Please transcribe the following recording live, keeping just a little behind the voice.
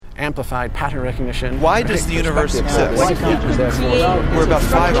amplified pattern recognition. Why does the universe exist? We're about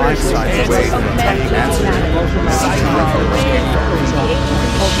 5 Einsteins away from obtaining answers.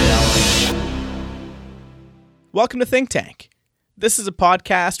 Welcome to Think Tank. This is a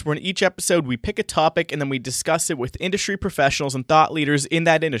podcast where in each episode we pick a topic and then we discuss it with industry professionals and thought leaders in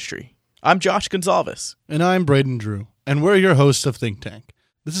that industry. I'm Josh Gonzalez. And I'm Braden Drew, and we're your hosts of Think Tank.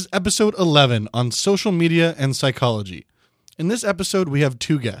 This is episode 11 on social media and psychology. In this episode, we have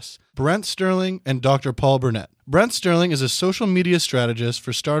two guests, Brent Sterling and Dr. Paul Burnett. Brent Sterling is a social media strategist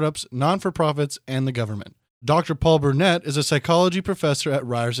for startups, non-for-profits, and the government. Dr. Paul Burnett is a psychology professor at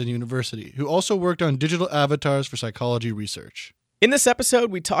Ryerson University, who also worked on digital avatars for psychology research. In this episode,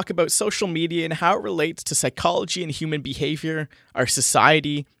 we talk about social media and how it relates to psychology and human behavior, our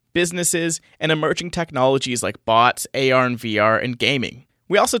society, businesses, and emerging technologies like bots, AR and VR, and gaming.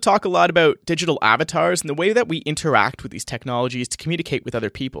 We also talk a lot about digital avatars and the way that we interact with these technologies to communicate with other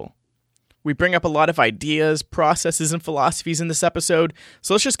people. We bring up a lot of ideas, processes, and philosophies in this episode,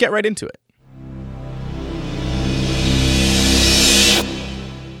 so let's just get right into it.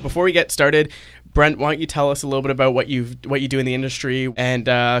 Before we get started, Brent, why don't you tell us a little bit about what you do in the industry and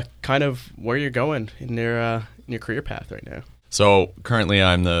kind of where you're going in your career path right now? So currently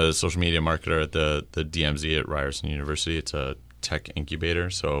I'm the social media marketer at the DMZ at Ryerson University. It's a tech incubator.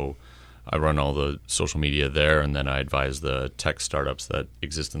 So I run all the social media there, and then I advise the tech startups that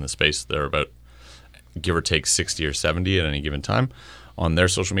exist in the space. They're about, give or take, 60 or 70 at any given time on their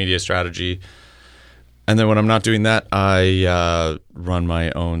social media strategy. And then when I'm not doing that, I run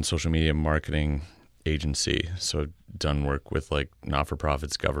my own social media marketing agency. So I've done work with like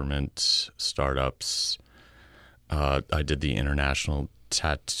not-for-profits, government, startups. I did the International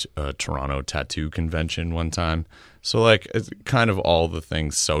Toronto Tattoo Convention one time. So like it's kind of all the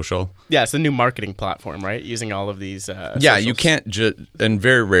things social. Yeah, it's a new marketing platform, right? Using all of these Yeah, socials. you can't just, and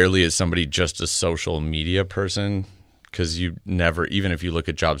very rarely is somebody just a social media person, because you never, even if you look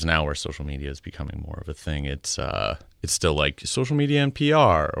at jobs now where social media is becoming more of a thing, it's still like social media and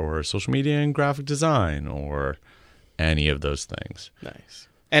PR or social media and graphic design or any of those things. Nice.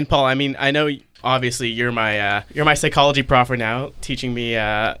 And Paul, I mean, I know obviously you're my psychology prof right now, teaching me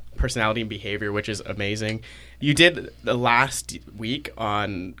personality and behavior, which is amazing. You did the last week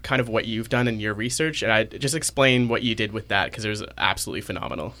on kind of what you've done in your research, and I just explain what you did with that because it was absolutely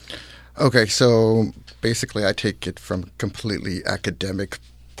phenomenal. Okay, so basically I take it from a completely academic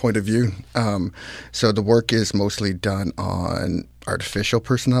point of view. So the work is mostly done on artificial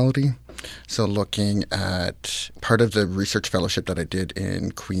personality. So looking at part of the research fellowship that I did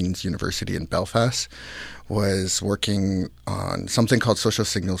in Queen's University in Belfast was working on something called Social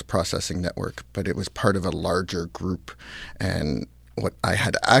Signals Processing Network, but it was part of a larger group. And what I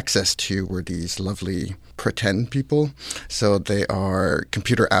had access to were these lovely pretend people. So they are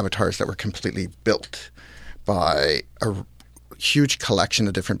computer avatars that were completely built by a huge collection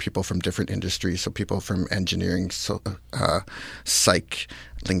of different people from different industries. So people from engineering, psych,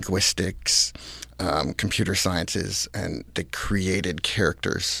 linguistics, computer sciences, and they created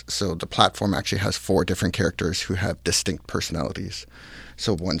characters. So the platform actually has 4 different characters who have distinct personalities.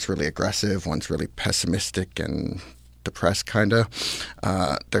 So one's really aggressive, one's really pessimistic and depressed kind of.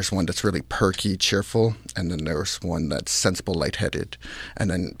 There's one that's really perky, cheerful, and then there's one that's sensible, lightheaded.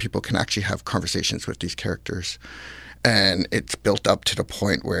 And then people can actually have conversations with these characters. And it's built up to the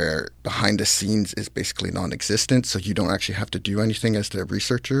point where behind the scenes is basically non-existent, so you don't actually have to do anything as the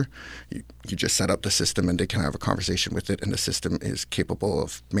researcher. You just set up the system and they can have a conversation with it, and the system is capable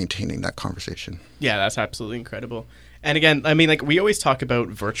of maintaining that conversation. Yeah, that's absolutely incredible. And again, I mean, like we always talk about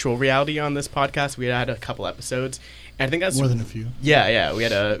virtual reality on this podcast. We had a couple episodes, and I think that's More than a few. Yeah, we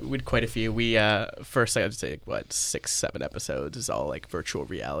had quite a few. We first I'd say 6-7 episodes is all like virtual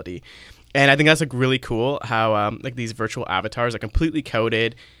reality. And I think that's like really cool how like these virtual avatars are completely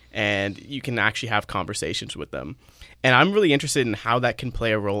coded and you can actually have conversations with them. And I'm really interested in how that can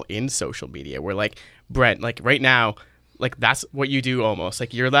play a role in social media where like Brent, like right now, like that's what you do almost.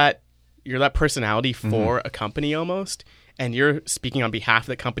 Like you're that personality for a company almost, and you're speaking on behalf of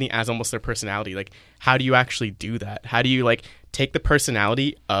the company as almost their personality. Like how do you actually do that? How do you like take the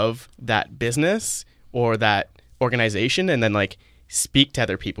personality of that business or that organization and then like speak to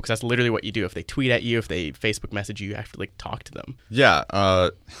other people, because that's literally what you do. If they tweet at you, if they Facebook message you, you have to like talk to them. Yeah.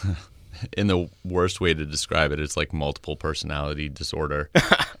 In the worst way to describe it, it's like multiple personality disorder,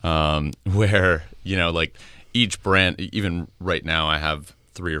 where, you know, like each brand, even right now I have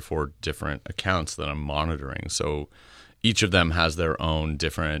 3 or 4 different accounts that I'm monitoring. So each of them has their own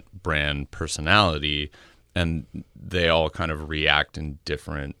different brand personality, and they all kind of react in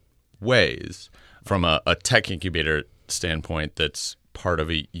different ways. From a tech incubator standpoint, that's part of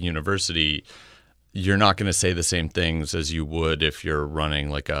a university, you're not going to say the same things as you would if you're running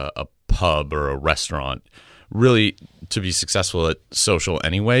like a pub or a restaurant. Really, to be successful at social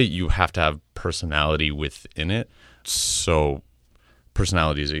anyway, you have to have personality within it. So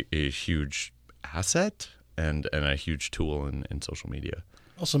personality is a huge asset and a huge tool in social media.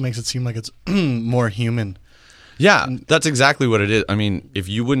 Also makes it seem like it's more human. Yeah, that's exactly what it is. I mean, if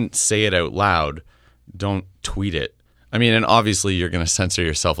you wouldn't say it out loud, don't tweet it. I mean, and obviously you're going to censor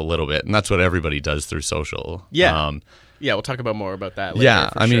yourself a little bit, and that's what everybody does through social. Yeah. Yeah, we'll talk about more about that later. Yeah,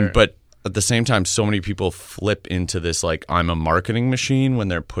 I mean, sure. but at the same time, so many people flip into this, like, I'm a marketing machine when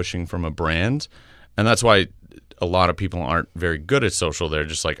they're pushing from a brand. And that's why a lot of people aren't very good at social. They're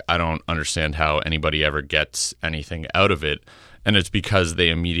just like, I don't understand how anybody ever gets anything out of it. And it's because they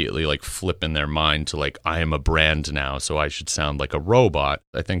immediately like flip in their mind to like, I am a brand now, so I should sound like a robot.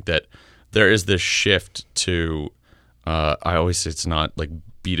 I think that there is this shift to, I always say it's not like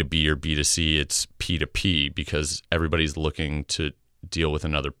B2B or B2C, it's P2P, because everybody's looking to deal with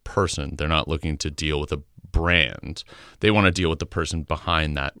another person. They're not looking to deal with a brand. They want to deal with the person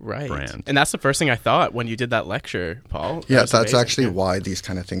behind that brand. And that's the first thing I thought when you did that lecture, Paul. Yeah, that's actually why these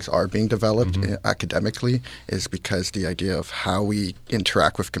kind of things are being developed academically, is because the idea of how we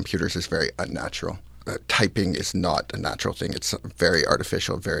interact with computers is very unnatural. Typing is not a natural thing. It's very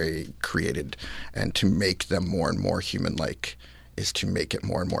artificial, very created. And to make them more and more human-like is to make it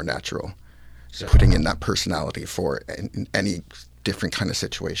more and more natural. So putting in that personality for any different kind of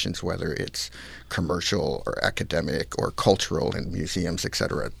situations, whether it's commercial or academic or cultural in museums,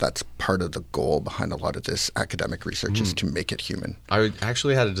 etc. That's part of the goal behind a lot of this academic research is to make it human. I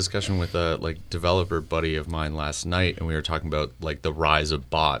actually had a discussion with a developer buddy of mine last night, and we were talking about like the rise of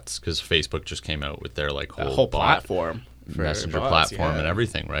bots, because Facebook just came out with their like whole platform, messenger bots, platform and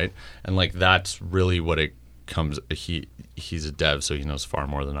everything, right? And like that's really what it comes. He's a dev, so he knows far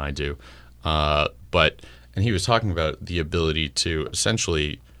more than I do, And he was talking about the ability to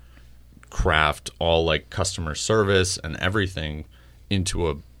essentially craft all like customer service and everything into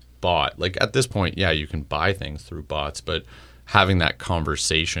a bot. Like at this point, yeah, you can buy things through bots, but having that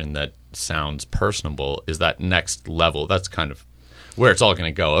conversation that sounds personable is that next level. That's kind of where it's all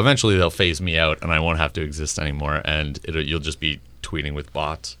going to go. Eventually they'll phase me out and I won't have to exist anymore, and you'll just be tweeting with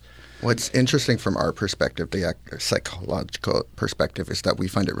bots. What's interesting from our perspective, the psychological perspective, is that we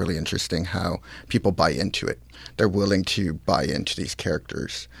find it really interesting how people buy into it. They're willing to buy into these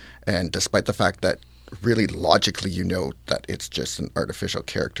characters. And despite the fact that really logically you know that it's just an artificial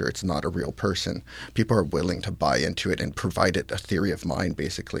character, it's not a real person, people are willing to buy into it and provide it a theory of mind,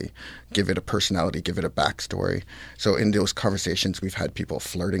 basically. Give it a personality, give it a backstory. So in those conversations, we've had people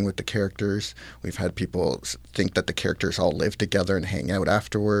flirting with the characters. We've had people think that the characters all live together and hang out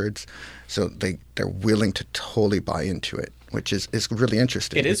afterwards. So they're willing to totally buy into it, which is really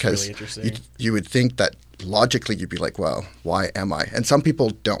interesting. It is really interesting. You would think that logically you'd be like, well, why am I? And some people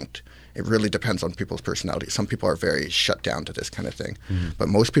don't. It really depends on people's personality. Some people are very shut down to this kind of thing, but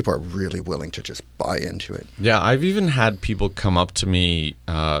most people are really willing to just buy into it. Yeah, I've even had people come up to me,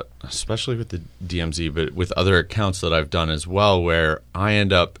 especially with the DMZ, but with other accounts that I've done as well, where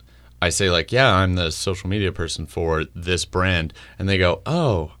I say like, yeah, I'm the social media person for this brand, and they go,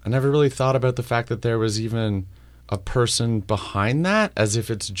 oh, I never really thought about the fact that there was even a person behind that, as if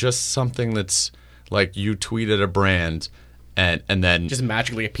it's just something that's like you tweeted a brand and then just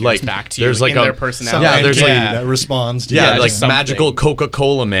magically appears back to you there's like in their personality. Yeah, there's that responds to like something. magical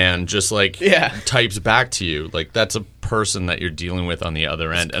Coca-Cola man just types back to you. Like that's a person that you're dealing with on the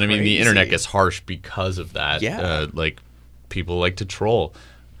other end. And I mean, the internet gets harsh because of that. Yeah. Like people like to troll.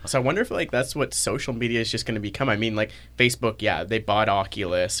 So I wonder if like that's what social media is just going to become. I mean, like Facebook, yeah, they bought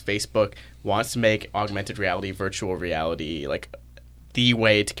Oculus. Facebook wants to make augmented reality, virtual reality, like the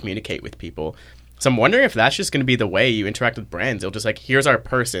way to communicate with people. So I'm wondering if that's just going to be the way you interact with brands. It'll just like, here's our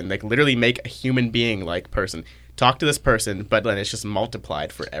person, like literally make a human being like person. Talk to this person, but then it's just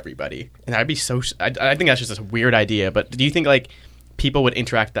multiplied for everybody. And that'd be so. I think that's just a weird idea. But do you think like people would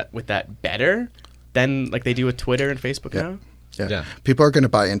interact with that better than like they do with Twitter and Facebook now? Yeah. People are going to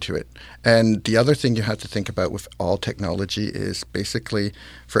buy into it. And the other thing you have to think about with all technology is basically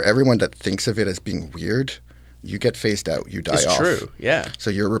for everyone that thinks of it as being weird, you get phased out, you die off. It's true, yeah.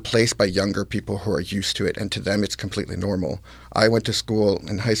 So you're replaced by younger people who are used to it, and to them it's completely normal. I went to school,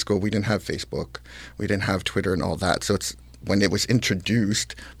 in high school, we didn't have Facebook. We didn't have Twitter and all that. So it's when it was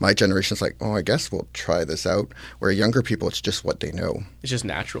introduced, my generation's like, oh, I guess we'll try this out. Where younger people, it's just what they know. It's just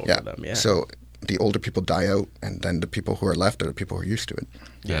natural for them, yeah. So the older people die out, and then the people who are left are the people who are used to it.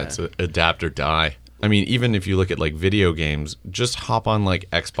 Yeah, it's adapt or die. I mean, even if you look at like video games, just hop on like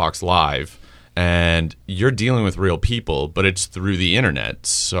Xbox Live and you're dealing with real people, but it's through the internet.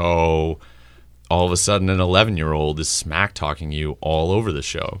 So all of a sudden an 11-year-old is smack talking you all over the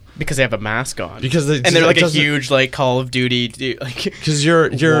show because they have a mask on. Because and they're like a huge like Call of Duty like because you're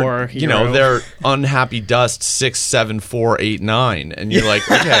war you know, hero. they're unhappy dust 6, 7, 4, 8, 9, and you're like,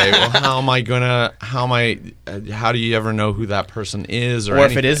 okay, well, how do you ever know who that person is or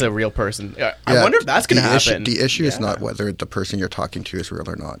if it is a real person? I wonder if that's going to happen. The issue is not whether the person you're talking to is real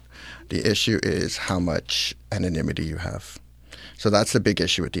or not. The issue is how much anonymity you have. So that's the big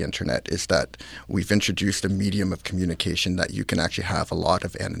issue with the internet, is that we've introduced a medium of communication that you can actually have a lot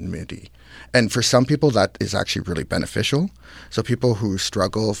of anonymity. And for some people, that is actually really beneficial. So people who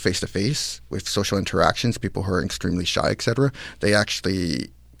struggle face-to-face with social interactions, people who are extremely shy, etc., they actually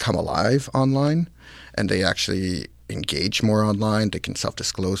come alive online, and they actually engage more online. They can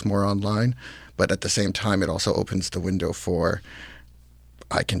self-disclose more online. But at the same time, it also opens the window for,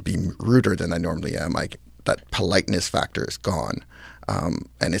 I can be ruder than I normally am. That politeness factor is gone.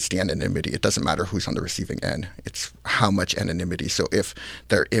 And it's the anonymity. It doesn't matter who's on the receiving end. It's how much anonymity. So if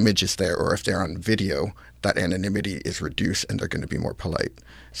their image is there or if they're on video, that anonymity is reduced and they're going to be more polite.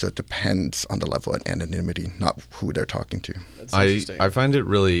 So it depends on the level of anonymity, not who they're talking to. That's interesting. I find it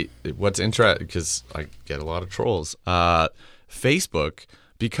really, what's interesting, because I get a lot of trolls. Facebook,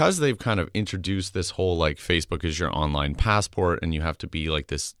 because they've kind of introduced this whole like Facebook is your online passport and you have to be like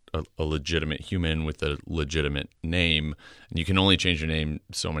this a legitimate human with a legitimate name, and you can only change your name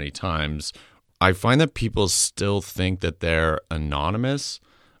so many times. I find that people still think that they're anonymous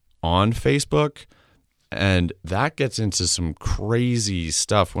on Facebook, and that gets into some crazy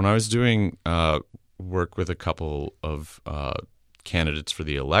stuff. When I was doing work with a couple of candidates for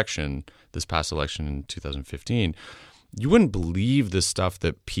the election, this past election in 2015, you wouldn't believe the stuff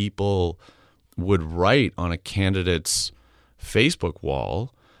that people would write on a candidate's Facebook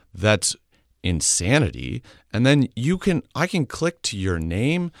wall. That's insanity. And then I can click to your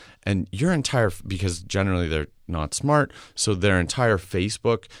name and your entire, because generally they're not smart, so their entire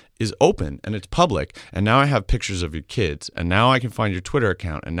Facebook is open and it's public. And now I have pictures of your kids, and now I can find your Twitter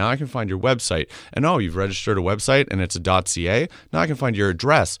account, and now I can find your website. And you've registered a website and it's a .ca. Now I can find your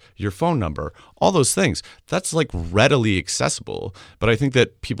address, your phone number, all those things. That's like readily accessible. But I think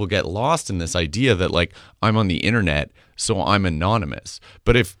that people get lost in this idea that like I'm on the internet, so I'm anonymous.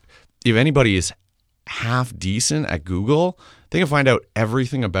 But if anybody is half decent at Google, they can find out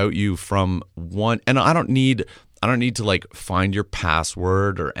everything about you from one. And I don't need to like find your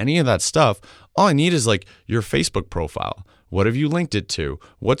password or any of that stuff. All I need is like your Facebook profile. What have you linked it to?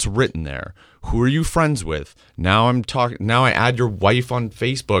 What's written there? Who are you friends with? Now I add your wife on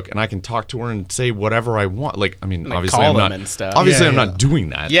Facebook and I can talk to her and say whatever I want. Like, I mean, like obviously call I'm them not. and stuff. Obviously, I'm Yeah. not doing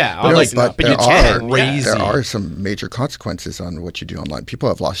that. Yeah, but obviously not. But you can. Crazy. There are some major consequences on what you do online. People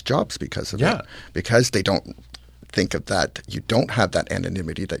have lost jobs because of it. Because they don't think of that. You don't have that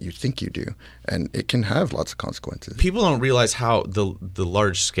anonymity that you think you do, and it can have lots of consequences. People don't realize how the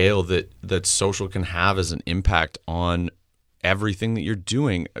large scale that social can have as an impact on everything that you're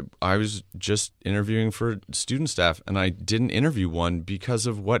doing. I was just interviewing for student staff, and I didn't interview one because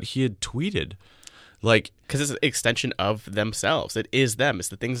of what he had tweeted. Like, because it's an extension of themselves. It is them. It's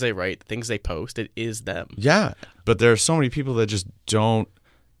the things they write, the things they post. It is them. Yeah, but there are so many people that just don't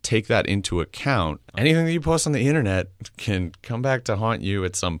take that into account. Anything that you post on the internet can come back to haunt you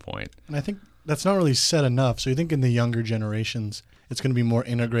at some point. And I think that's not really said enough. So you think in the younger generations, it's going to be more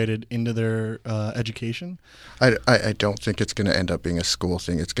integrated into their education? I don't think it's going to end up being a school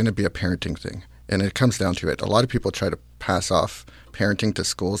thing. It's going to be a parenting thing. And it comes down to it. A lot of people try to pass off parenting to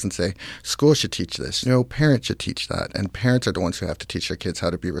schools and say, schools should teach this. No, parents should teach that. And parents are the ones who have to teach their kids how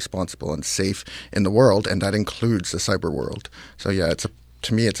to be responsible and safe in the world, and that includes the cyber world. So yeah,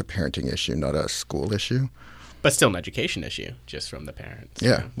 to me, it's a parenting issue, not a school issue. But still an education issue, just from the parents.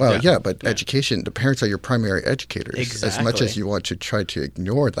 Yeah. Well, but education, the parents are your primary educators. Exactly. As much as you want to try to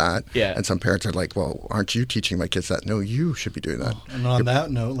ignore that. Yeah. And some parents are like, well, aren't you teaching my kids that? No, you should be doing that. And on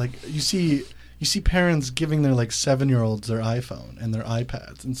that note, like you see parents giving their like 7-year-olds their iPhone and their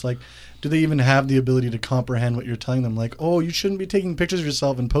iPads. And it's like, do they even have the ability to comprehend what you're telling them? Like, oh, you shouldn't be taking pictures of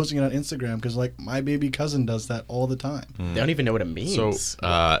yourself and posting it on Instagram because like my baby cousin does that all the time. They don't even know what it means.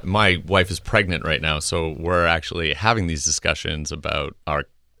 So my wife is pregnant right now, so we're actually having these discussions about our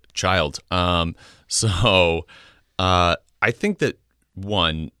child. So I think that,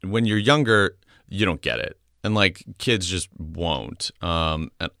 one, when you're younger, you don't get it. And like kids just won't. And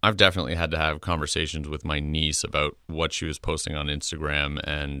I've definitely had to have conversations with my niece about what she was posting on Instagram.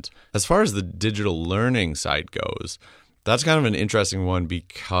 And as far as the digital learning side goes, that's kind of an interesting one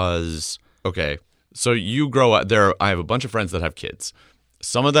because, okay, so you grow up there. I have a bunch of friends that have kids,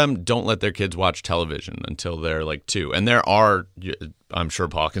 Some of them don't let their kids watch television until they're like 2. And there are, I'm sure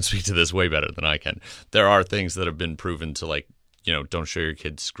Paul can speak to this way better than I can. There are things that have been proven to like, don't show your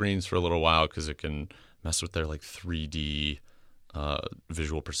kids screens for a little while because it can mess with their like 3D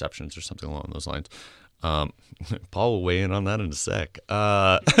visual perceptions or something along those lines. Paul will weigh in on that in a sec.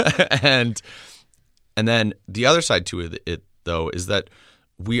 And then the other side to it though is that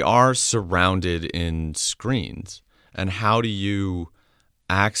we are surrounded in screens. And how do you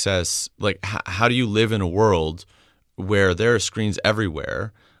access, like, how do you live in a world where there are screens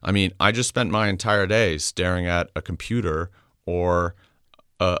everywhere? I mean, I just spent my entire day staring at a computer or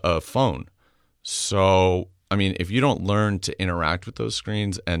a phone. So, I mean, if you don't learn to interact with those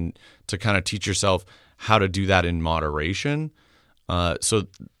screens and to kind of teach yourself how to do that in moderation, and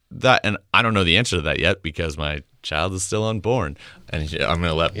I don't know the answer to that yet because my child is still unborn, and I'm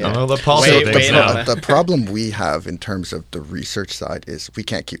gonna let Paul say things now. The problem we have in terms of the research side is we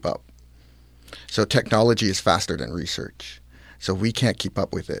can't keep up. So technology is faster than research, so we can't keep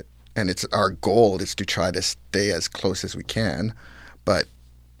up with it. And it's our goal is to try to stay as close as we can, but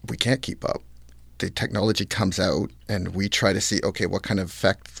we can't keep up. The technology comes out, and we try to see, okay, what kind of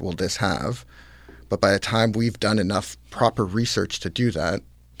effect will this have? But by the time we've done enough proper research to do that,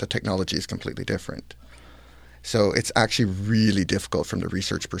 the technology is completely different. So it's actually really difficult from the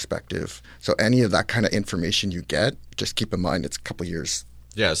research perspective. So any of that kind of information you get, just keep in mind it's a couple years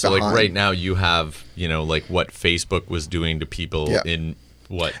Yeah, so behind. like right now you have, like what Facebook was doing to people in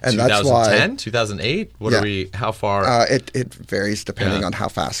what, and 2010, 2008? What are we, how far? It varies depending on how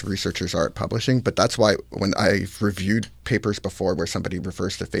fast researchers are at publishing. But that's why when I've reviewed papers before where somebody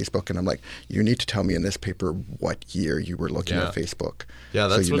refers to Facebook and I'm like, you need to tell me in this paper what year you were looking at Facebook. Yeah,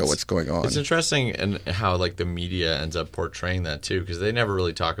 that's so you know what's going on. It's interesting and how like the media ends up portraying that too, because they never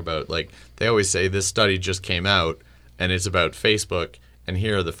really talk about, like, they always say this study just came out and it's about Facebook and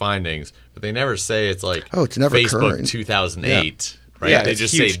here are the findings, but they never say it's like, it's never Facebook current. 2008. Right? Yeah, they it's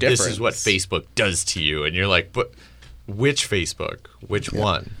just a say huge this is difference. what Facebook does to you, and you're like, but which Facebook? Which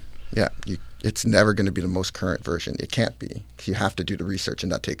one? Yeah, it's never going to be the most current version. It can't be. You have to do the research,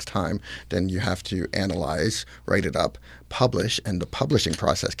 and that takes time. Then you have to analyze, write it up, publish, and the publishing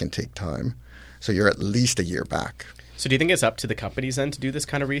process can take time. So you're at least a year back. So do you think it's up to the companies then to do this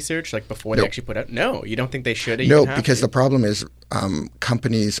kind of research, like before they Nope. actually put out? No, you don't think they should? No, even have because to? the problem is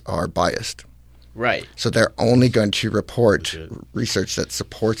companies are biased. Right. So they're only going to report research that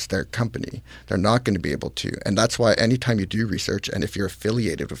supports their company. They're not going to be able to. And that's why anytime you do research, and if you're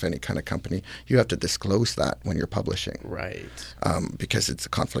affiliated with any kind of company, you have to disclose that when you're publishing. Right. Because it's a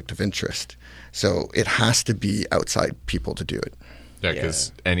conflict of interest. So it has to be outside people to do it. Yeah,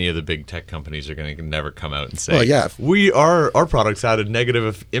 because any of the big tech companies are going to never come out and say, our products had a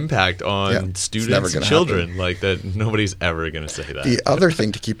negative impact on students and children. Happen. Like that, nobody's ever going to say that. The other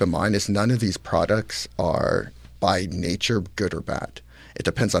thing to keep in mind is none of these products are by nature good or bad. It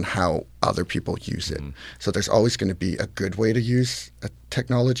depends on how other people use it. So there's always going to be a good way to use a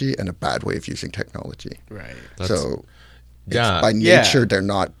technology and a bad way of using technology. Right. So by nature, they're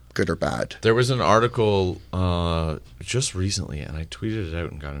not good or bad. There was an article just recently, and I tweeted it out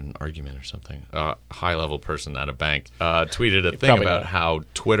and got in an argument or something. A high-level person at a bank tweeted a thing about how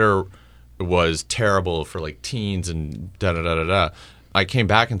Twitter was terrible for like teens and da-da-da-da-da. I came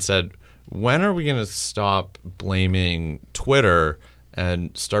back and said, when are we going to stop blaming Twitter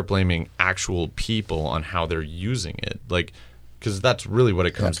and start blaming actual people on how they're using it? Like, because that's really what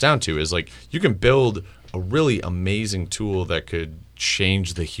it comes down to is like you can build a really amazing tool that could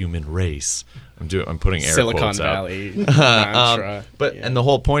change the human race. I'm putting air Silicon quotes Valley out. mantra. And the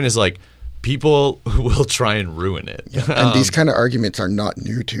whole point is like people will try and ruin it. And these kind of arguments are not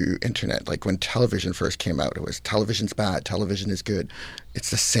new to internet. Like when television first came out, it was television's bad, television is good.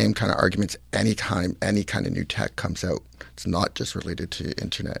 It's the same kind of arguments anytime any kind of new tech comes out. It's not just related to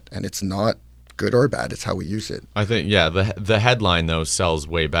internet, and it's not good or bad. It's how we use it. I think, the headline, though, sells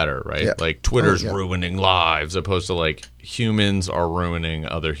way better, right? Yeah. Like, Twitter's ruining lives, opposed to, like, humans are ruining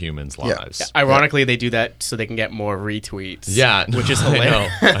other humans' lives. Ironically, they do that so they can get more retweets. Yeah. Which is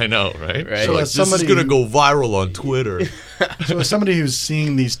hilarious. I know, right? Right. So, like, this is going to go viral on Twitter. So as somebody who's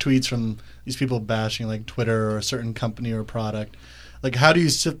seeing these tweets from these people bashing, like, Twitter or a certain company or product, like, how do you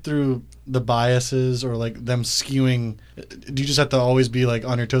sift through the biases or, like, them skewing? Do you just have to always be, like,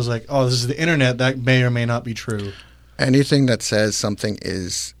 on your toes, like, oh, this is the internet, that may or may not be true? Anything that says something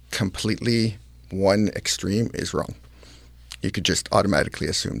is completely one extreme is wrong. You could just automatically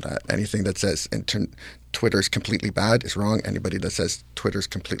assume that. Anything that says Twitter's completely bad is wrong. Anybody that says Twitter's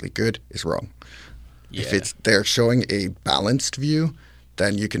completely good is wrong. Yeah. If they're showing a balanced view,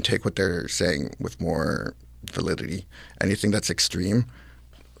 then you can take what they're saying with more validity. Anything that's extreme,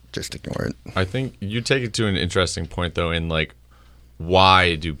 just ignore it. I think you take it to an interesting point, though, in like,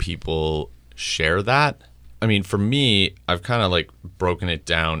 why do people share that? I mean, for me, I've kind of like broken it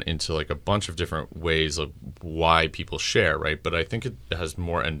down into like a bunch of different ways of why people share, right? But I think it has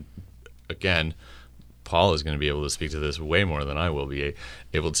more, and again, Paul is going to be able to speak to this way more than I will be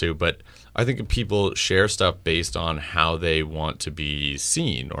able to, but I think people share stuff based on how they want to be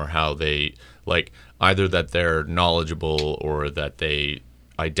seen, or how they, like, either that they're knowledgeable or that they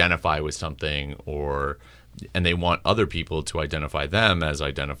identify with something, and they want other people to identify them as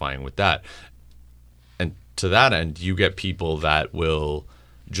identifying with that. And to that end, you get people that will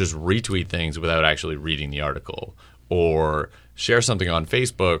just retweet things without actually reading the article, or share something on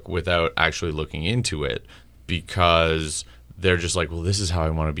Facebook without actually looking into it, because they're just like, well, this is how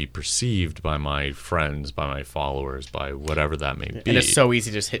I want to be perceived by my friends, by my followers, by whatever that may be. And it's so easy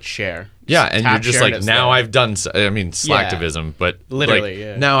to just hit share. Yeah, and you're just like, now there. I've done, Slacktivism, but literally,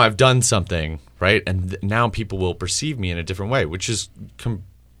 like, now I've done something, right? And now people will perceive me in a different way, which is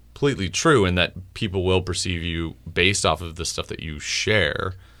completely true, in that people will perceive you based off of the stuff that you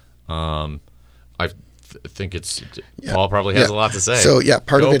share. I think Paul probably has a lot to say. So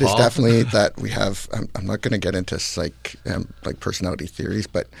part of it Paul. is definitely that we have. I'm not going to get into like personality theories,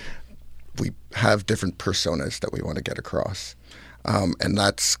 but we have different personas that we want to get across, and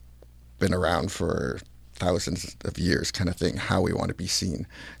that's been around for thousands of years, kind of thing. How we want to be seen.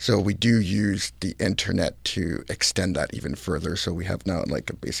 So we do use the internet to extend that even further. So we have now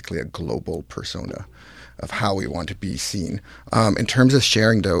basically a global persona of how we want to be seen. In terms of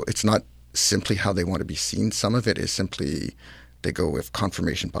sharing, though, it's not simply how they want to be seen. Some of it is simply they go with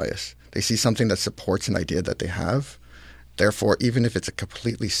confirmation bias. They see something that supports an idea that they have. Therefore, even if it's a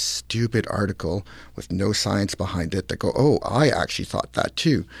completely stupid article with no science behind it, they go, oh, I actually thought that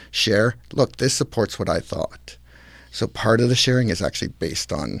too. Share, look, this supports what I thought. So part of the sharing is actually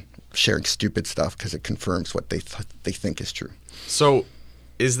based on sharing stupid stuff because it confirms what they think is true. So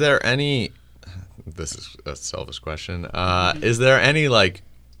is there any, this is a selfish question, is there any like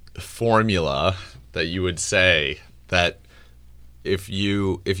formula that you would say that if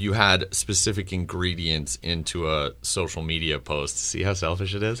you had specific ingredients into a social media post, see how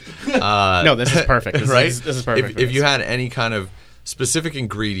selfish it is? No, this is perfect. This is perfect. If you had any kind of specific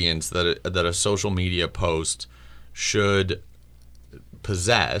ingredients that a social media post should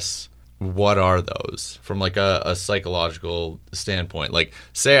possess, what are those from like a psychological standpoint? Like,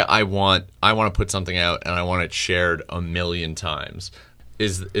 say I want to put something out and I want it shared 1 million times.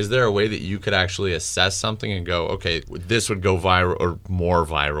 Is there a way that you could actually assess something and go, okay, this would go viral or more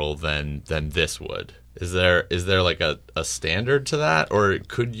viral than this would? Is there like a standard to that, or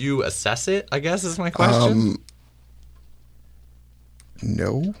could you assess it, I guess is my question?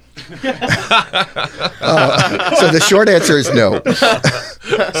 No. So the short answer is no.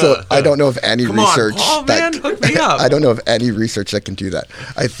 So I don't know of any research Paul, man, hook me up. I don't know of any research that can do that.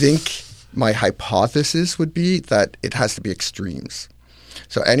 I think my hypothesis would be that it has to be extremes.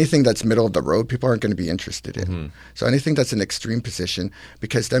 So anything that's middle of the road, people aren't going to be interested in. Mm-hmm. So anything that's an extreme position,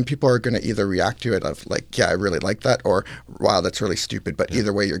 because then people are going to either react to it of like, yeah, I really like that, or wow, that's really stupid. But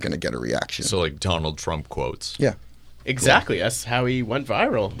either way, you're going to get a reaction. So like Donald Trump quotes. Yeah. Exactly. That's how he went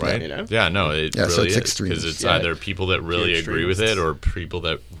viral, right? You know? Yeah, no, it really so it's is. extremes. Because it's either people that really agree with it or people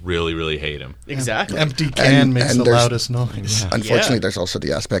that really, really hate him. Exactly. Empty can makes the loudest noise. Unfortunately, there's also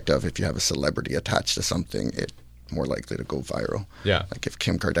the aspect of if you have a celebrity attached to something, it's more likely to go viral. Yeah. Like if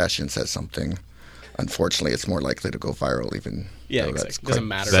Kim Kardashian says something, unfortunately, it's more likely to go viral even though exactly. That's doesn't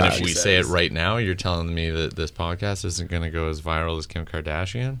matter. Then if we say it right now, you're telling me that this podcast isn't going to go as viral as Kim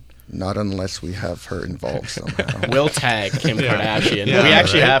Kardashian? Not unless we have her involved somehow. We'll tag Kim Kardashian. We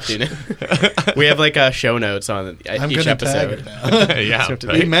actually have to. We have like show notes on each episode. Yeah,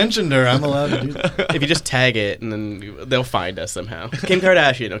 We mentioned her. I'm allowed to do that. If you just tag it, and then they'll find us somehow. Kim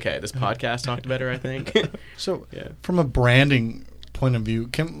Kardashian. Okay, this podcast talked about her, I think. So, from a branding point of view,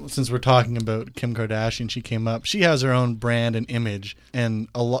 since we're talking about Kim Kardashian, she came up. She has her own brand and image, and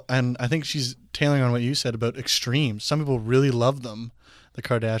and I think she's tailoring on what you said about extremes. Some people really love them, the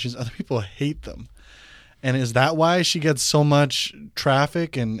Kardashians. Other people hate them. And is that why she gets so much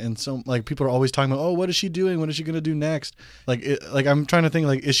traffic and so like people are always talking about, oh, what is she doing? What is she going to do next? Like I'm trying to think,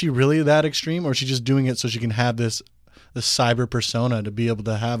 like, is she really that extreme, or is she just doing it so she can have this cyber persona to be able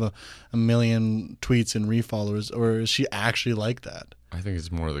to have a million tweets and refollowers, or is she actually like that? I think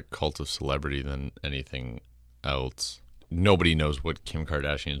it's more the cult of celebrity than anything else. Nobody knows what Kim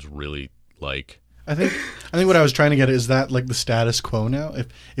Kardashian's really like. I think what I was trying to get at is that like the status quo now.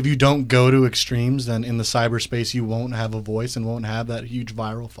 If you don't go to extremes, then in the cyberspace you won't have a voice and won't have that huge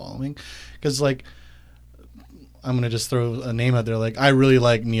viral following. Because like I'm going to just throw a name out there. Like, I really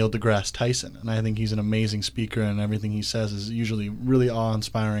like Neil deGrasse Tyson, and I think he's an amazing speaker, and everything he says is usually really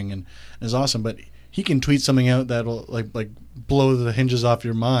awe-inspiring and is awesome. But he can tweet something out that'll like blow the hinges off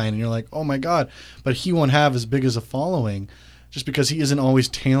your mind, and you're like, oh my God. But he won't have as big as a following just because he isn't always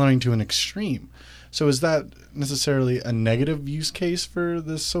tailoring to an extreme. So is that necessarily a negative use case for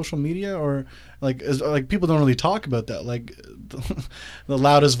this social media, or like people don't really talk about that? Like the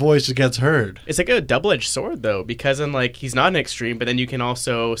loudest voice just gets heard. It's like a double-edged sword, though, because then like he's not an extreme, but then you can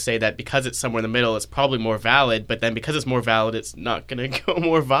also say that because it's somewhere in the middle, it's probably more valid. But then because it's more valid, it's not going to go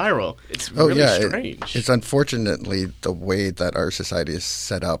more viral. It's really strange. It's unfortunately the way that our society is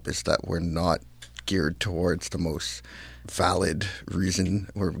set up is that we're not geared towards the most valid reason.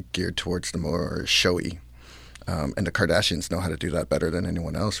 We're geared towards the more showy. And the Kardashians know how to do that better than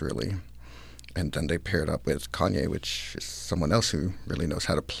anyone else, really. And then they paired up with Kanye, which is someone else who really knows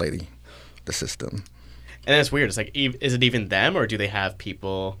how to play the system. And it's weird. It's like, is it even them, or do they have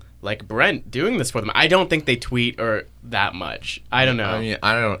people like Brent doing this for them? I don't think they tweet or that much. I don't know.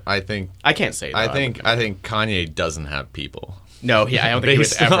 I mean, I can't say. I think Kanye doesn't have people. No, yeah, I don't think he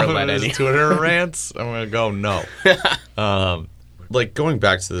would ever let any Twitter rants. I'm gonna go no. Like going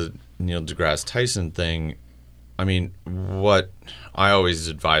back to the Neil deGrasse Tyson thing. I mean, what I always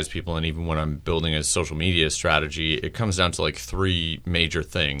advise people, and even when I'm building a social media strategy, it comes down to like 3 major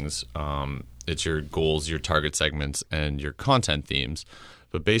things. It's your goals, your target segments, and your content themes.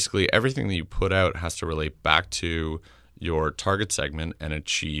 But basically, everything that you put out has to relate back to your target segment and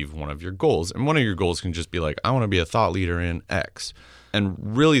achieve one of your goals. And one of your goals can just be like, I want to be a thought leader in X. And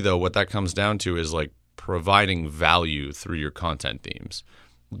really, though, what that comes down to is like providing value through your content themes.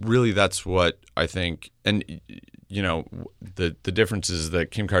 Really, that's what I think. And, you know, the difference is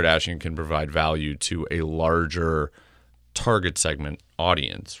that Kim Kardashian can provide value to a larger target segment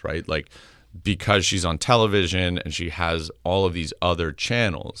audience, right? Like, because she's on television and she has all of these other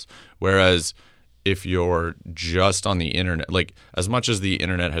channels. Whereas if you're just on the internet, like as much as the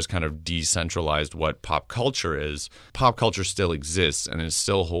internet has kind of decentralized what pop culture is, pop culture still exists and it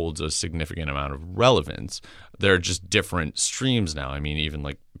still holds a significant amount of relevance. There are just different streams now. I mean, even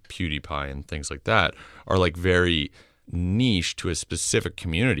like PewDiePie and things like that are like very niche to a specific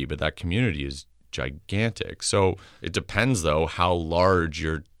community, but that community is gigantic. So it depends, though, how large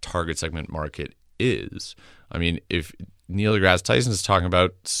your target segment market is. I mean, if Neil deGrasse Tyson is talking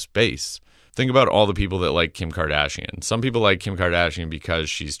about space, think about all the people that like Kim Kardashian. Some people like Kim Kardashian because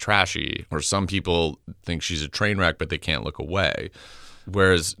she's trashy, or some people think she's a train wreck, but they can't look away.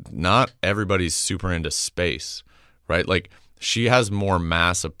 Whereas not everybody's super into space, right? Like she has more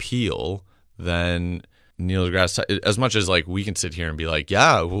mass appeal than Neil deGrasse Tyson. As much as like we can sit here and be like,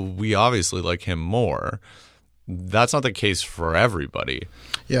 yeah, well, we obviously like him more. That's not the case for everybody.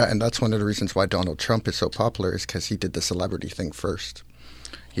 Yeah, and that's one of the reasons why Donald Trump is so popular is because he did the celebrity thing first.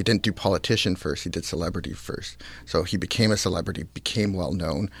 He didn't do politician first. He did celebrity first. So he became a celebrity, became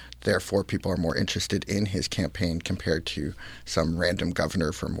well-known. Therefore, people are more interested in his campaign compared to some random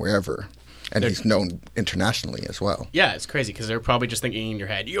governor from wherever. And he's known internationally as well. Yeah, it's crazy because they're probably just thinking in your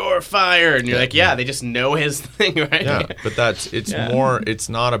head, "You're fired," and you're like, "Yeah." They just know his thing, right? Yeah, but more. It's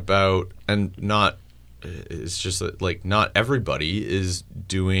not about, and not. It's just that, like, not everybody is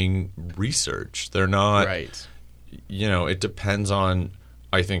doing research. They're not. Right. You know, it depends on,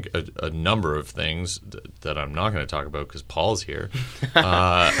 I think, a number of things that I'm not going to talk about because Paul's here.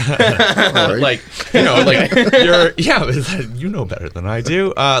 Like, you know, like you know better than I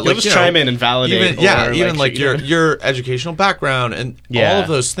do. You'll just chime in and validate. Even like your educational background and all of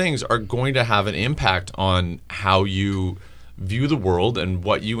those things are going to have an impact on how you view the world and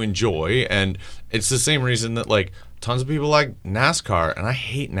what you enjoy. And it's the same reason that like tons of people like NASCAR, and I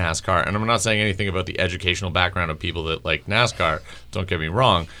hate NASCAR. And I'm not saying anything about the educational background of people that like NASCAR. Don't get me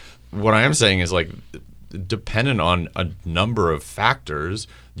wrong. What I am saying is, like, dependent on a number of factors,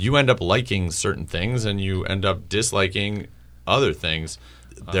 you end up liking certain things and you end up disliking other things.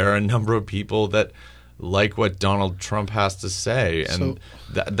 There are a number of people that like what Donald Trump has to say, and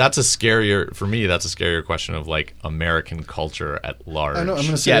that's a scarier question of like American culture at large. I know, I'm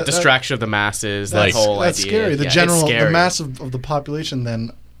gonna say distraction of the masses. That whole that's idea. Scary. The mass of the population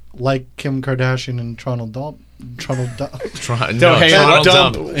then like Kim Kardashian and Tronald Dump. Tronald Dump.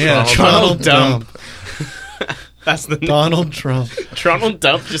 That's the Donald Trump. Tronald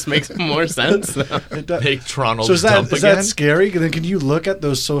Dump just makes more sense. Make Tronald so is that, Dump is again? that scary? Then can you look at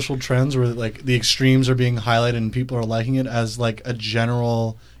those social trends where like the extremes are being highlighted and people are liking it as like a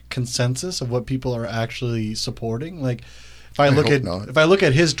general consensus of what people are actually supporting? Like if I look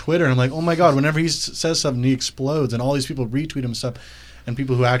at his Twitter and I'm like, oh my God, whenever he says something, he explodes and all these people retweet him stuff, and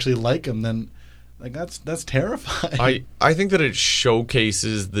people who actually like him, then Like that's terrifying. I think that it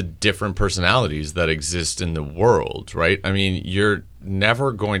showcases the different personalities that exist in the world, right? I mean, you're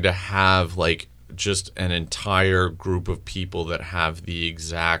never going to have like just an entire group of people that have the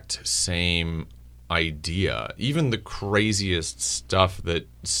exact same idea. Even the craziest stuff that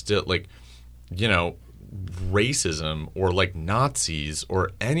still, like, you know, racism or like Nazis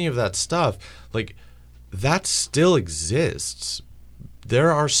or any of that stuff, like that still exists.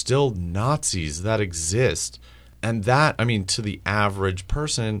 There are still Nazis that exist. And that, I mean, to the average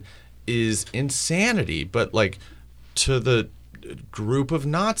person is insanity. But like to the group of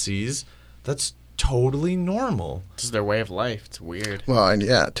Nazis, that's totally normal. This is their way of life. It's weird. Well, and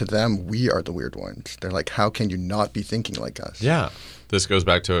yeah, to them, we are the weird ones. They're like, how can you not be thinking like us? Yeah. This goes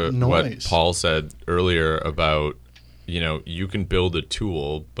back to what Paul said earlier about, you know, you can build a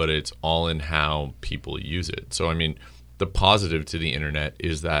tool, but it's all in how people use it. So, I mean, the positive to the internet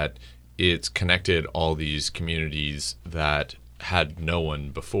is that it's connected all these communities that had no one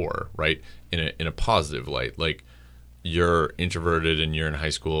before, right? In a positive light. Like, you're introverted and you're in high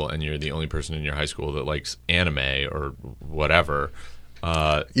school and you're the only person in your high school that likes anime or whatever.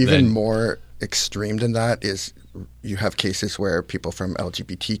 Even more extreme than that is you have cases where people from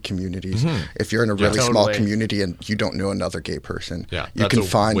LGBT communities, if you're in a really small community and you don't know another gay person, you can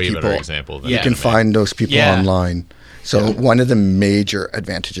find people. Better example than you can find those people online. So one of the major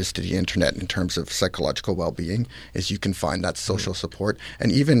advantages to the internet in terms of psychological well-being is you can find that social support.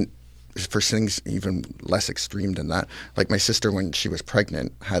 And even for things even less extreme than that, like my sister, when she was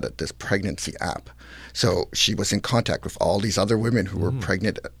pregnant, had this pregnancy app. So she was in contact with all these other women who were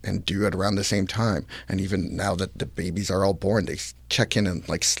pregnant and due at around the same time. And even now that the babies are all born, they check in on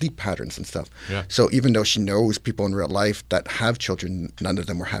like sleep patterns and stuff. Yeah. So even though she knows people in real life that have children, none of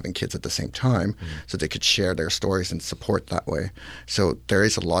them were having kids at the same time. So they could share their stories and support that way. So there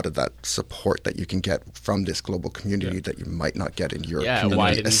is a lot of that support that you can get from this global community that you might not get in your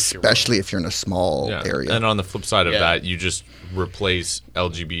community, especially if you're in a small area. And on the flip side of that, you just replace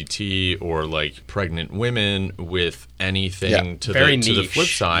LGBT or like pregnant women with anything to the flip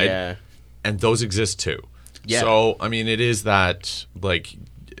side, and those exist too. So I mean, it is that like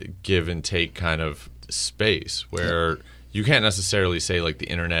give and take kind of space where you can't necessarily say like the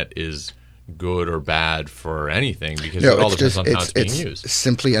internet is good or bad for anything because it all depends on how it's being used. It's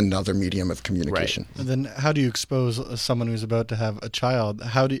simply another medium of communication. And then how do you expose someone who's about to have a child?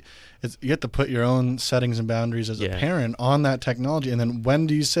 How do you have to put your own settings and boundaries as a parent on that technology? And then when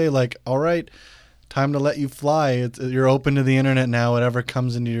do you say like, all right, time to let you fly. You're open to the internet now. Whatever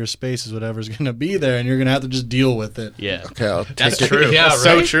comes into your space is whatever's going to be there, and you're going to have to just deal with it. Yeah. Okay, that's true. Yeah, that's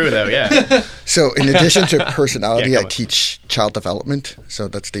so true, though. Yeah. So in addition to personality, I teach child development. So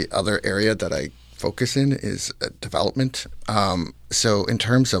that's the other area that I focus in is development. So in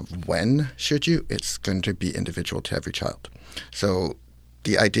terms of when should you, it's going to be individual to every child. So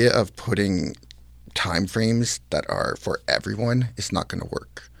the idea of putting time frames that are for everyone is not going to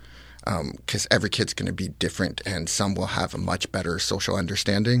work. Because every kid's going to be different, and some will have a much better social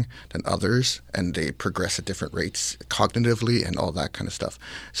understanding than others, and they progress at different rates cognitively and all that kind of stuff.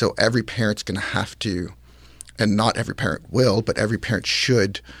 So every parent's going to have to, and not every parent will, but every parent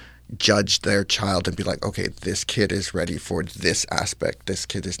should judge their child and be like, okay, this kid is ready for this aspect. This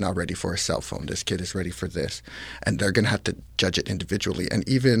kid is now ready for a cell phone. This kid is ready for this. And they're going to have to judge it individually. And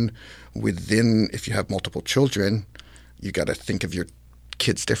even within, if you have multiple children, you got to think of your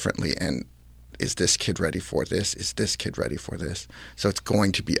kids differently, and is this kid ready for this? Is this kid ready for this? So it's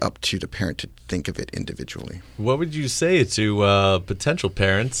going to be up to the parent to think of it individually. What would you say to potential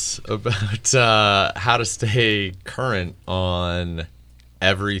parents about how to stay current on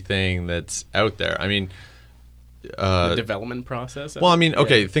everything that's out there? I mean, the development process? Well, I mean,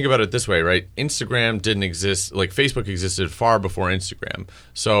 okay, think about it this way, right? Instagram didn't exist, like Facebook existed far before Instagram.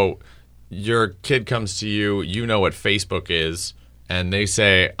 So your kid comes to you, you know what Facebook is, and they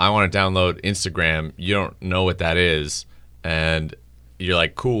say, I want to download Instagram. You don't know what that is. And you're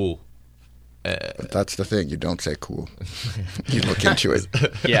like, cool. But that's the thing. You don't say cool. You look into it.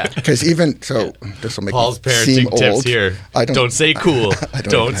 Yeah. Because even, so this will make Paul's me seem parenting tips old. here. Don't say cool.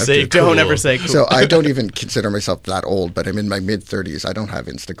 Don't say cool. Don't ever say cool. So I don't even consider myself that old, but I'm in my mid-30s. I don't have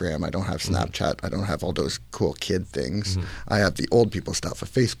Instagram. I don't have Snapchat. I don't have all those cool kid things. I have the old people stuff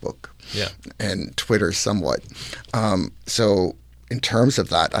of Facebook. Yeah. And Twitter somewhat. So in terms of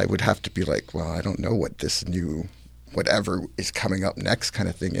that, I would have to be like, well, I don't know what this new whatever is coming up next kind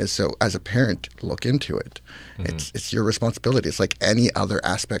of thing is. So as a parent, look into it. It's your responsibility. It's like any other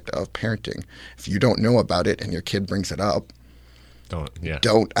aspect of parenting. If you don't know about it and your kid brings it up,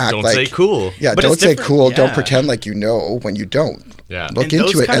 Don't act don't like say cool. Yeah, But don't it's say different. cool. Don't Yeah. pretend like you know when you don't. Yeah. Look And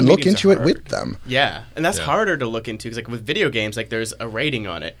those into it kind of and look meetings into are it hard. with them. Yeah, and that's Yeah. harder to look into because, like, with video games, like, there's a rating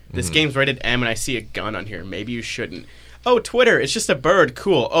on it. This game's rated M, and I see a gun on here. Maybe you shouldn't. Oh, Twitter, it's just a bird.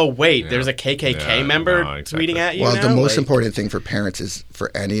 Cool. Oh, wait, there's a KKK Yeah, member no, exactly. tweeting at you Well, now? the most Like, important thing for parents is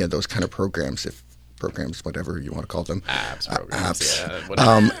for any of those kind of programs, whatever you want to call them, Apps, programs, yeah,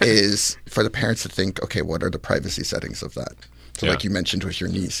 whatever. is for the parents to think, okay, what are the privacy settings of that? So, Yeah. like you mentioned with your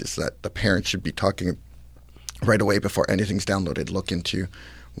niece, is that the parents should be talking right away before anything's downloaded. Look into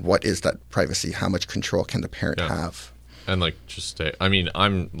what is that privacy? How much control can the parent Yeah. have? And like just stay. I mean,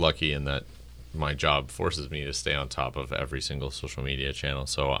 I'm lucky in that my job forces me to stay on top of every single social media channel.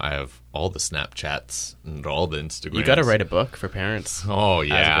 So I have all the Snapchats and all the Instagrams. You got to write a book for parents. Oh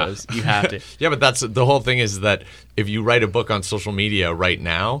yeah, As opposed- you have to. Yeah, but that's the whole thing is that if you write a book on social media right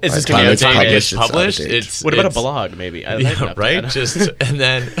now, It's just By going the to time be it's outdated. published, published. out of date. It's What about a it's- blog, maybe? I like Yeah, that right. better. Just and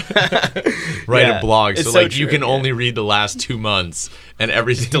then write Yeah, a blog. it's So so like you true, can yeah. only read the last 2 months, and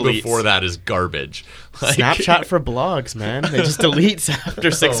everything Deletes. before that is garbage. Like, Snapchat for blogs, man. They just deletes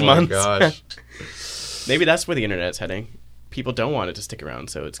after 6 oh my months. gosh. Maybe that's where the internet's heading. People don't want it to stick around,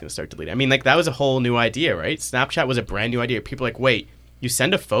 so it's going to start deleting. I mean, like, that was a whole new idea, right? Snapchat was a brand new idea. People are like, wait, you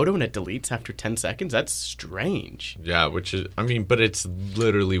send a photo and it deletes after 10 seconds? That's strange. Yeah, which is, I mean, but it's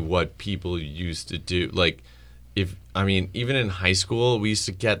literally what people used to do. Like, even in high school, we used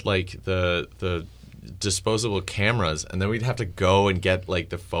to get like the disposable cameras, and then we'd have to go and get like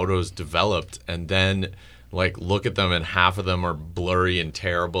the photos developed, and then like look at them, and half of them are blurry and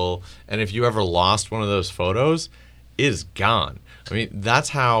terrible. And if you ever lost one of those photos, it is gone. I mean, that's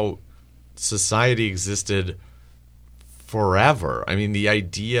how society existed forever. I mean, the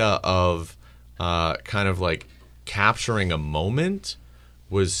idea of kind of like capturing a moment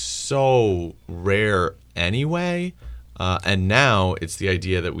was so rare anyway. And now it's the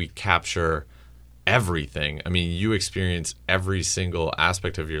idea that we capture everything. I mean, you experience every single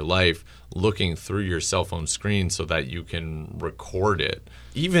aspect of your life looking through your cell phone screen so that you can record it.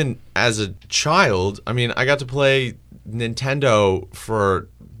 Even as a child, I mean, I got to play Nintendo for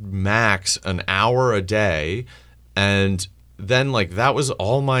max an hour a day, and then like that was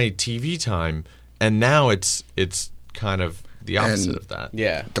all my TV time, and now it's kind of the opposite And- of that.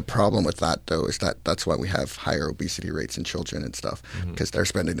 Yeah. The problem with that, though, is that that's why we have higher obesity rates in children and stuff, because they're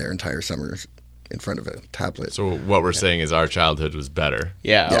spending their entire summers in front of a tablet. So what we're saying is our childhood was better.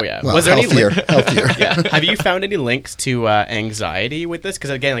 Yeah. Oh, yeah. Well, Was there healthier, any healthier. yeah. Have you found any links to anxiety with this? Because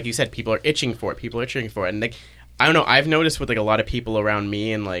again, like you said, people are itching for it. People are itching for it, and like I don't know. I've noticed with like a lot of people around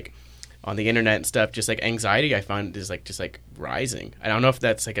me and like on the internet and stuff, just like anxiety, I find is like just like rising. I don't know if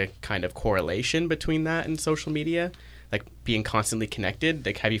that's like a kind of correlation between that and social media, like being constantly connected.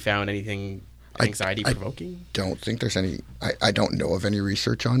 Like, have you found anything anxiety provoking? Don't think there's any. I don't know of any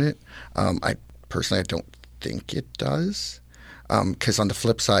research on it. I personally, I don't think it does. Because on the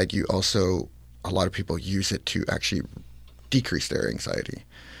flip side, a lot of people use it to actually decrease their anxiety.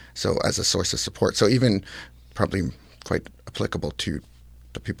 So as a source of support. So even probably quite applicable to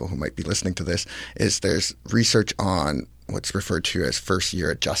the people who might be listening to this is there's research on what's referred to as first year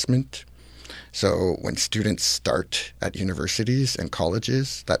adjustment. So when students start at universities and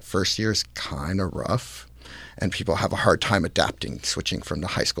colleges, that first year is kind of rough, and people have a hard time adapting, switching from the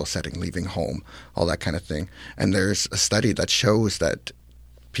high school setting, leaving home, all that kind of thing. And there's a study that shows that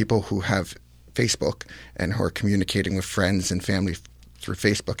people who have Facebook and who are communicating with friends and family through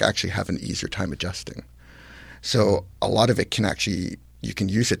Facebook actually have an easier time adjusting. So a lot of it you can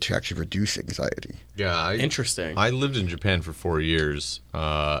use it to actually reduce anxiety. Yeah, Interesting. I lived in Japan for 4 years,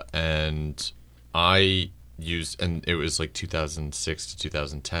 and I used, and it was like 2006 to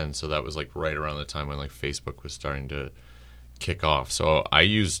 2010, so that was like right around the time when like Facebook was starting to kick off. So I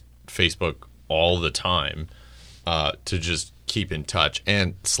used Facebook all the time to just keep in touch,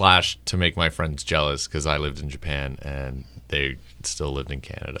 and / to make my friends jealous because I lived in Japan and they still lived in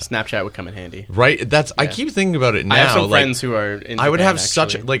Canada. Snapchat would come in handy. Right? I keep thinking about it now. I have some like, friends who are in I would Japan, have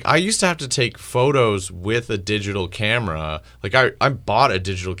such actually. like I used to have to take photos with a digital camera. Like I bought a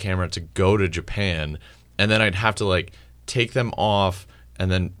digital camera to go to Japan, and then I'd have to like take them off and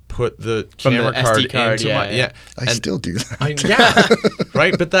then put the From the camera SD card, into yeah, my yeah. I still do that. yeah,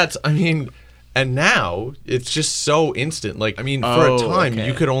 right. But that's and now it's just so instant. Like for a Oh, time okay.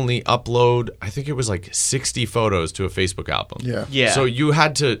 you could only upload, I think it was like 60 photos to a Facebook album. Yeah. Yeah. So you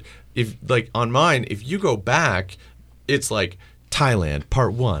had to, if like on mine, if you go back, it's like Thailand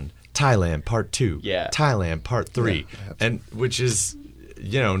part 1, Thailand part 2, Yeah. Thailand part 3, and which is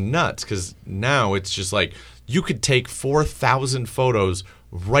nuts because now it's just like you could take 4,000 photos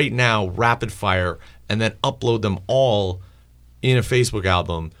right now, rapid fire, and then upload them all in a Facebook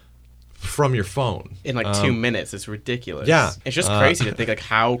album from your phone in like 2 minutes. It's ridiculous. Yeah. It's just crazy to think like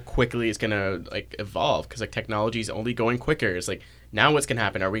how quickly it's gonna like evolve, because like technology is only going quicker. It's like, now what's gonna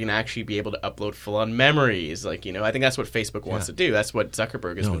happen? Are we gonna actually be able to upload full-on memories? Like, you know, I think that's what Facebook wants to do. That's what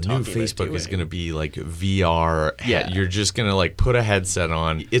Zuckerberg has been talking about doing. Facebook is gonna be like VR. Yeah. You're just gonna like put a headset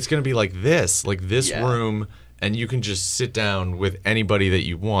on. It's gonna be like this room, and you can just sit down with anybody that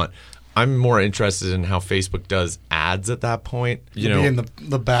you want. I'm more interested in how Facebook does ads at that point. You know, be in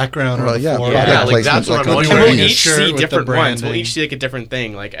the background. Well, or the yeah, foreground. product like that's what placement, I'm like And wondering. we'll a each shirt see with the different ones. We'll branding. each see like a different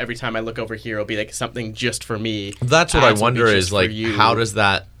thing. Like every time I look over here, it'll be like something just for me. That's what I Ads will be wonder just is for like, you. how does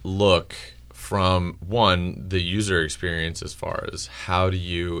that look from one, the user experience, as far as how do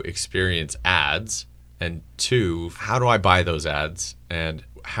you experience ads, and two, how do I buy those ads, and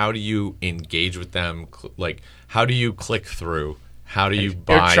how do you engage with them? Like, how do you click through? How do you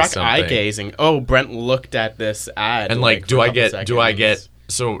buy You're something? eye gazing. Oh, Brent looked at this ad. And like, for do a I couple get? seconds.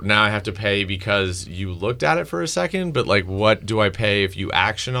 So now I have to pay because you looked at it for a second. But like, what do I pay if you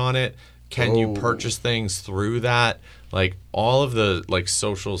action on it? Can you purchase things through that? Like all of the like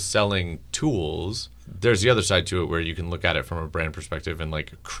social selling tools. There's the other side to it where you can look at it from a brand perspective and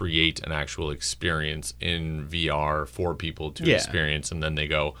like create an actual experience in VR for people to experience, and then they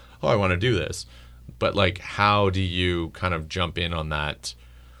go, "Oh, I want to do this." But like, how do you kind of jump in on that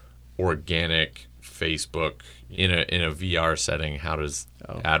organic Facebook in a VR setting? How does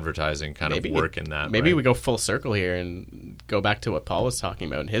advertising kind of work in that? Maybe right? we go full circle here and go back to what Paul was talking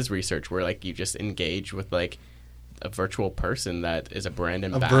about in his research, where like you just engage with like a virtual person that is a brand A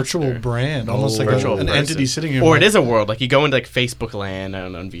ambassador. virtual brand, almost like Virtual an person. entity sitting here. Or like, it is a world. Like you go into like Facebook land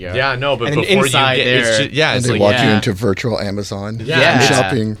on VR. Yeah, no, but and then before inside you get, there, it's just, yeah, And it's they like walk you yeah. into virtual Amazon Yeah.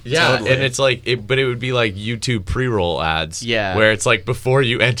 shopping. yeah, Totally. and it's like, but it would be like YouTube pre-roll ads. Yeah. where it's like before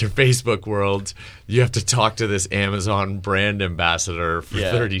you enter Facebook world, you have to talk to this Amazon brand ambassador for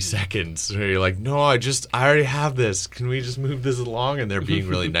 30 seconds. Where you're like, no, I already have this. Can we just move this along? And they're being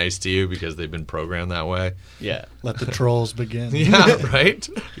really nice to you because they've been programmed that way. Yeah. let the trolls begin. Yeah, right.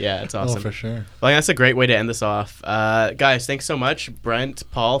 Yeah, it's Oh, awesome. for sure. Well, that's a great way to end this off. Guys, thanks so much. Brent,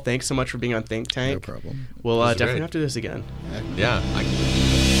 Paul, thanks so much for being on Think Tank. No problem. We'll This is definitely great. have to do this again. Yeah.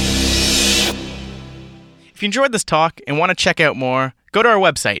 If you enjoyed this talk and want to check out more, go to our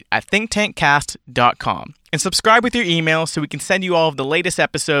website at thinktankcast.com and subscribe with your email so we can send you all of the latest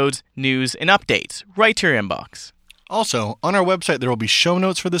episodes, news, and updates right to your inbox. Also, on our website, there will be show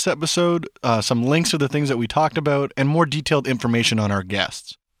notes for this episode, some links to the things that we talked about, and more detailed information on our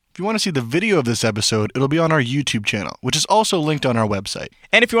guests. If you want to see the video of this episode, it'll be on our YouTube channel, which is also linked on our website.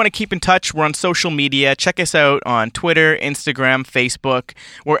 And if you want to keep in touch, we're on social media. Check us out on Twitter, Instagram, Facebook.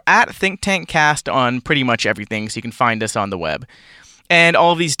 We're at ThinkTankCast on pretty much everything, so you can find us on the web. And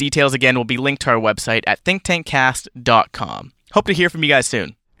all of these details, again, will be linked to our website at thinktankcast.com. Hope to hear from you guys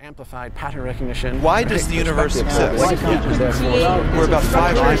soon. Amplified pattern recognition. Why does the universe exist? Create We're about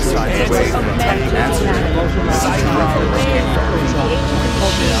 5 Einsteins away from imagination, getting answers.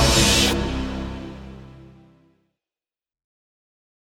 emotional,